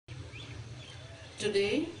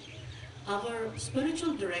Today, our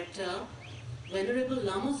spiritual director, Venerable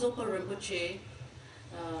Lama Zopa Rinpoche,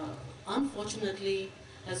 unfortunately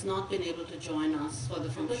has not been able to join us for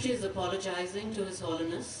the function. Rinpoche is apologizing to His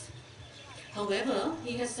Holiness. However,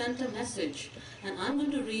 he has sent a message, and I'm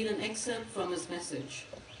going to read an excerpt from his message.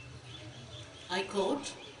 I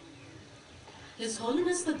quote, "His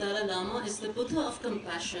Holiness the Dalai Lama is the Buddha of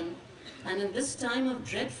compassion, and in this time of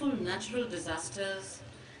dreadful natural disasters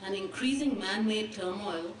and increasing man-made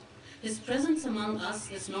turmoil, His presence among us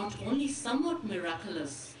is not only somewhat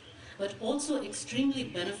miraculous, but also extremely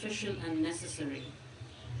beneficial and necessary.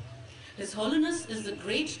 His Holiness is the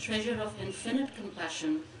great treasure of infinite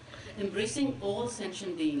compassion, embracing all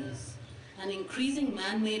sentient beings, and increasing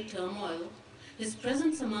man-made turmoil. His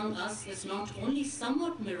presence among us is not only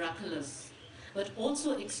somewhat miraculous, but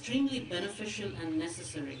also extremely beneficial and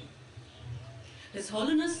necessary. His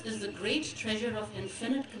Holiness is the great treasure of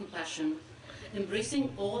infinite compassion,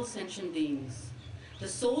 embracing all sentient beings, the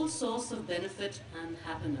sole source of benefit and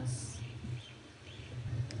happiness."